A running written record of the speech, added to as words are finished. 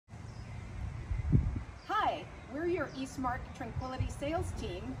We're your Eastmark Tranquility sales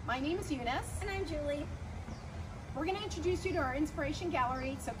team. My name is Eunice. And I'm Julie. We're going to introduce you to our Inspiration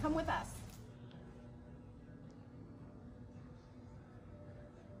Gallery, so come with us.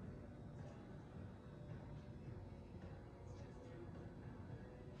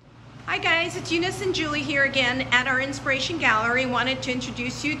 Hi guys, it's Eunice and Julie here again at our Inspiration Gallery. Wanted to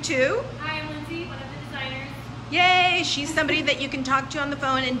introduce you to... Hi, I'm Lindsay, one of the designers. Yay! She's somebody that you can talk to on the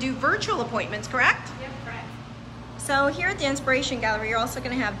phone and do virtual appointments, correct? Yep, correct. So here at the Inspiration Gallery, you're also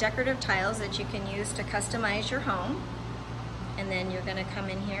going to have decorative tiles that you can use to customize your home. And then you're going to come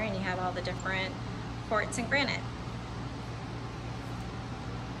in here and you have all the different quartz and granite.